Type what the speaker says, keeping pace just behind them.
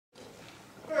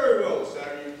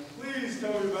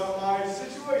tell me about my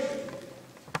situation?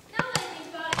 Now that I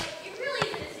think about it, it really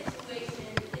isn't a situation.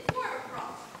 It's more of a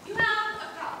problem. You have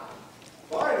a problem.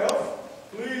 Fine enough.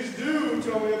 Please do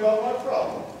tell me about my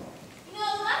problem. You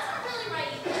know, that's not really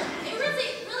right either. It really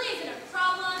isn't a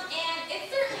problem, and it's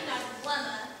certainly not a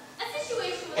dilemma. A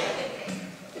situation with a good thing.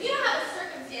 You don't have a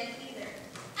circumstance either.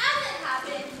 As it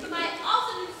happens, you might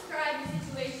also describe the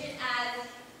situation as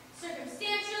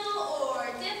circumstantial or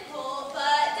difficult,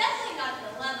 but definitely not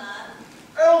a dilemma.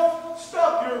 Elf,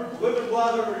 stop your blither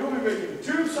blather, or you'll be making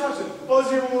tube socks and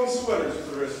fuzzy woolen sweaters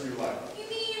for the rest of your life. You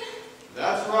mean?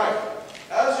 That's right.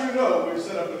 As you know, we've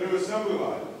set up a new assembly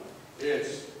line.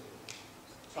 It's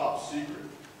top secret.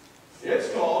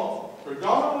 It's called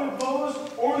Predominantly Opposed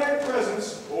Ornate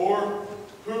Presence, or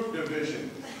Poop Division.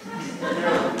 We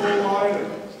have a full line of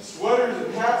sweaters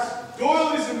and hats,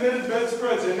 doilies and knitted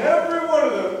bedspreads, and every one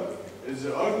of them is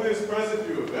the ugliest present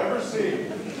you have ever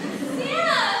seen.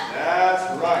 Santa!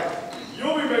 That's right.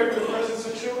 You'll be making the presents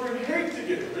that children hate to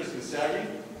get for Christmas, Saggie.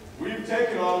 We've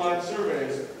taken online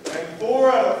surveys, and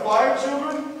 4 out of 5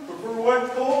 children prefer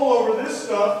wet coal over this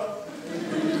stuff.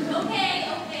 Okay,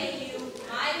 you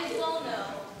might as well know.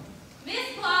 Miss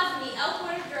Claus and the Elk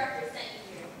Board of Directors sent you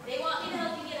here. They want me to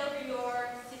help you get over your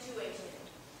situation.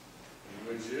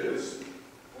 Which is?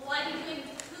 Will I be doing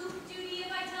poop duty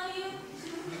if I tell you?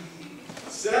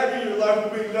 Saggie, your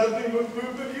life will be nothing but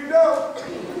poop if you don't.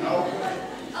 No.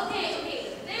 Okay,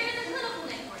 there is a clinical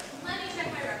name for it. Let me check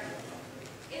my records.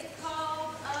 It's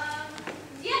called,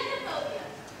 diethnophobia.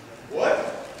 What?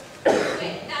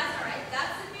 Wait, that's alright.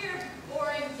 That's the fear of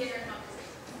boring dinner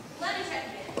conversation. Let me check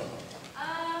again.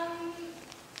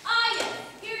 Yes,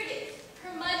 here it is.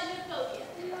 Curmudgeonophobia.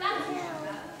 That's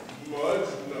what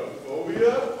it's about.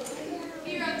 Mudgeonophobia?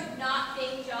 Fear of not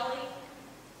being jolly.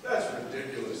 That's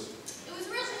ridiculous. It was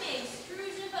originally named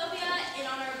Scroogeophobia in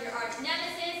honor of your arch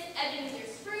nemesis, Ebenezer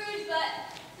Scrooge,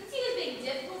 but since he was being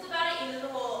difficult about it, the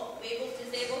whole Mabel's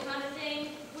disabled kind of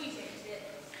thing, we changed it.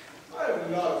 I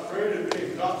am not afraid of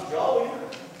being not jolly.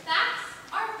 Facts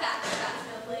are facts,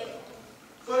 Snowflake.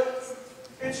 But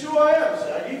it's who I am,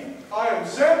 Saggie. I am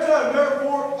Santa, and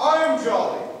therefore I am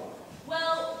jolly.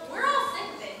 Well, we're all sick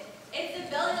of it. It's the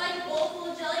belly like a bowl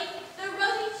full of jelly, the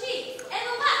rosy cheeks, and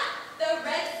the laugh, the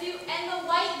red suit, and the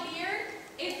white beard.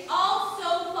 It's all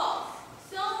so false.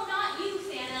 So not you,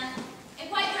 Santa. And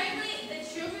quite frankly, the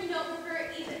children don't prefer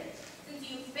it either. Since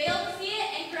you failed to see it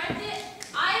and correct it,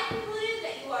 I've concluded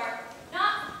that you are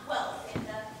not well,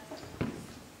 Santa.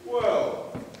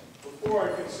 Well, before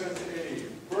I consent to any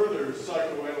further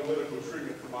psychoanalytical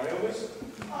treatment for my illness,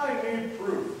 I need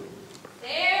proof.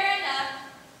 Fair enough.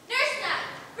 Nurse Nat,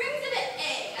 bring exhibit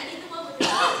A. I need the one with the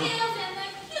pigtails and the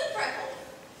cute freckles.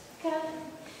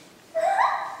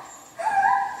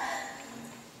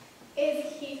 Is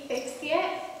he fixed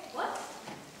yet? What?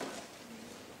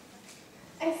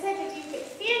 I said, did you fix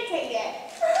Santa yet?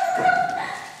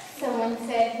 Someone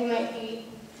said he might be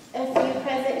a few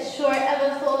presents short of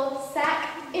a full sack,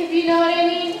 if you know what I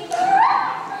mean.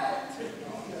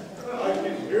 I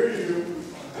can hear you.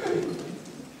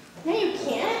 No, you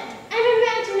can't. I'm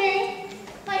imaginary,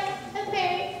 like a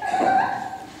fairy.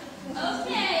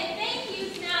 Okay, thank you.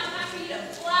 Now it's time for you to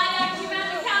fly back around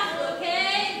the castle,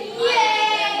 okay?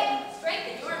 Yay!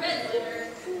 Strengthen your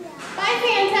medicine. Bye,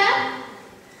 Santa.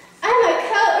 I'm a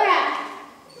coat rack.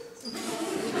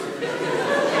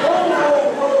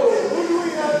 Whoa! Who do we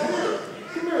have here?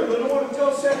 Come here, little one, and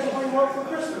tell Santa what you want for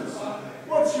Christmas.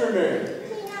 What's your name?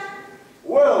 Tina.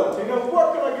 Well, Tina,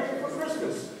 what can I get you for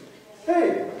Christmas?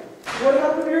 Hey, what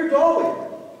happened to your dolly?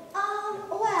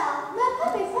 Well, my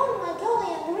puppy found my dolly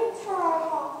and ripped her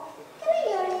off. Can I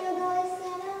get a new dolly,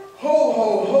 Santa? Ho, ho,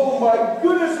 ho, my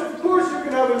goodness, of course you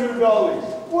can have a new dolly.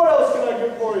 What else can I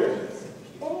get for you?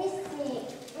 Let me see.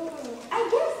 I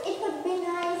guess it would be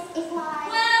nice if I...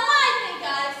 Well, I think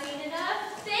I've seen enough.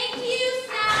 Thank you,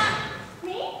 Snap.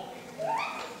 Me?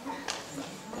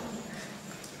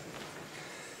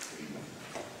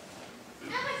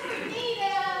 How much for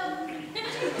Nito?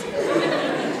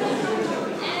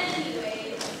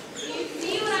 Anyways, you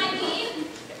see what I mean?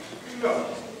 No,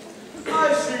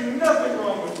 I see nothing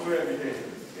wrong with the way I behave.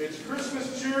 It's Christmas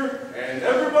cheer, and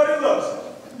everybody loves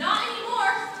it. Not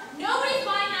anymore. Nobody's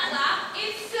buying that laugh.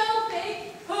 It's so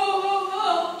fake. Ho, ho,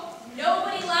 ho.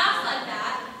 Nobody laughs like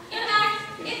that. In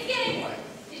fact, it's getting worse.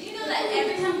 Did you know that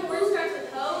every time a word starts with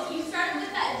ho, you start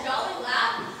with that jolly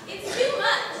laugh? It's too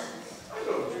much. I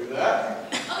don't do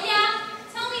that. Oh yeah?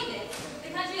 Tell me this. The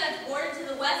country that's bordered to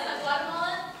the west by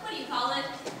Guatemala, what do you call it?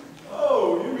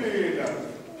 Oh, you mean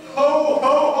ho,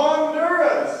 ho,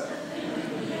 Honduras.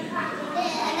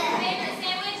 Favorite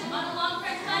sandwich on a long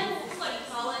French bun? What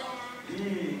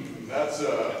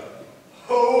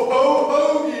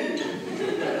ho-ho-hoagie.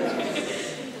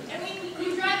 And you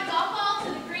drive a golf ball to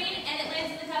the green and it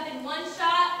lands in the cup in one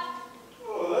shot.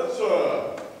 Oh, that's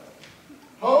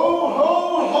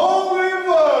ho-ho-holy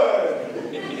bud.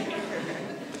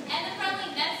 And the friendly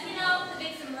vets, you know, that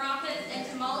make some maracas and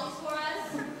tamales for us.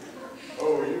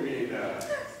 Oh, you mean,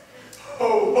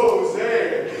 ho-Jose.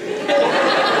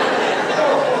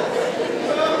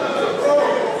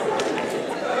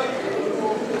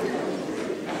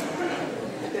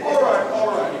 All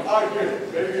right, I get it.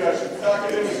 Maybe I should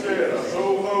pack it instead of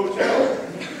ho-hotel.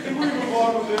 Can we move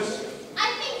on with this? I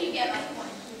think you get my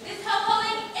point. This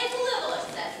ho-hoing is a little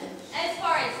excessive. As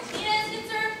far as Tina is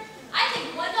concerned, I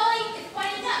think one dolly is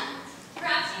quite enough.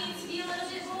 Perhaps she needs to be a little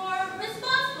bit more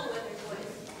responsible with her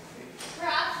toys.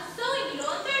 Perhaps a sewing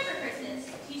needle and thread for Christmas.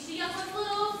 Teach the young ones a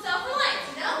little self-reliance,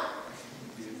 you know?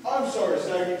 I'm sorry,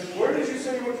 Saggie. Where did you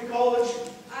say you went to college?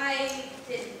 I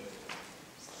didn't.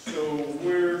 So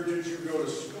where did you go to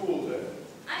school then?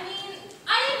 I mean,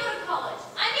 I didn't go to college.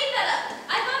 I made that up.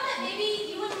 I thought that maybe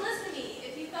you wouldn't listen to me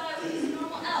if you thought I was just a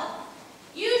normal elf.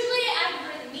 Usually, I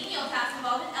prefer the menial tasks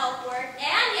involved in elf work,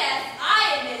 and yes,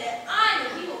 I admit it, I'm a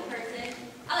people person.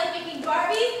 I like making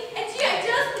Barbies, and G.I.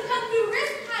 Joes to come through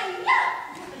wrist high.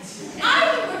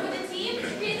 I even work with a team to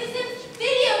create the Sims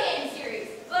video game series,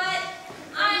 but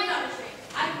I'm not ashamed.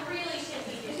 I really shouldn't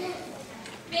be doing it.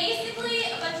 Basically,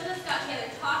 a bunch of us got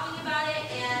together talking about it,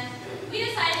 and we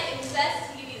decided it was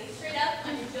best to give you the straight-up,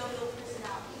 unjovial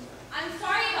personality. I'm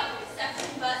sorry about the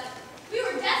deception, but we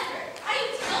were desperate. How do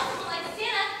you tell someone like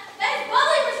Santa that his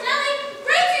bubbly personality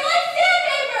breaks you like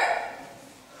sandpaper?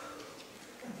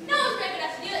 No one's brave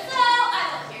enough to do it, so I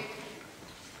volunteered.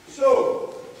 So,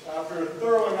 after a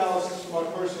thorough analysis of my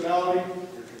personality,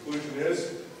 your conclusion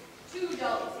is? Too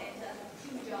jolly, Santa.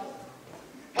 Too jolly.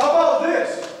 How about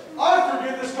this? I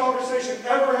forget this conversation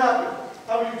ever happened.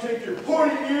 How about you take your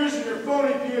pointy ears and your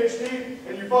phony PhD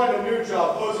and you find a new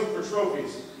job posing for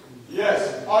trophies?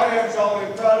 Yes, I am jolly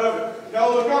and proud of it. Now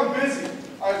look, I'm busy.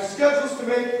 I have schedules to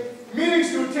make,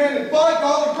 meetings to attend, and by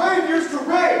golly, reindeers to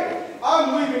raid.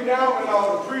 I'm leaving now and I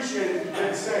would appreciate it if you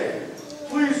did the same.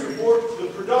 Please report to the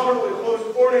predominantly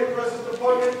closed ornate presence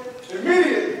department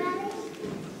immediately.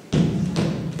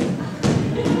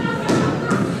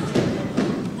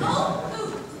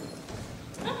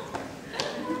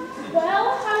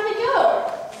 Well, how'd it go?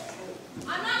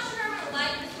 I'm not sure I'm gonna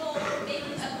like this whole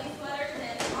making ugly sweaters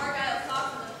and Argyle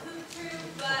socks on the poop crew,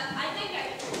 but I think I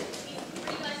can. He's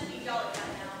pretty much too jolly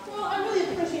right now. Well, I really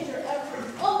appreciate your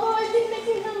efforts. Although I think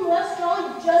making him less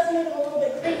jolly just made him a little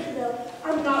bit crazy, though.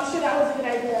 I'm not sure that was a good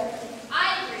idea.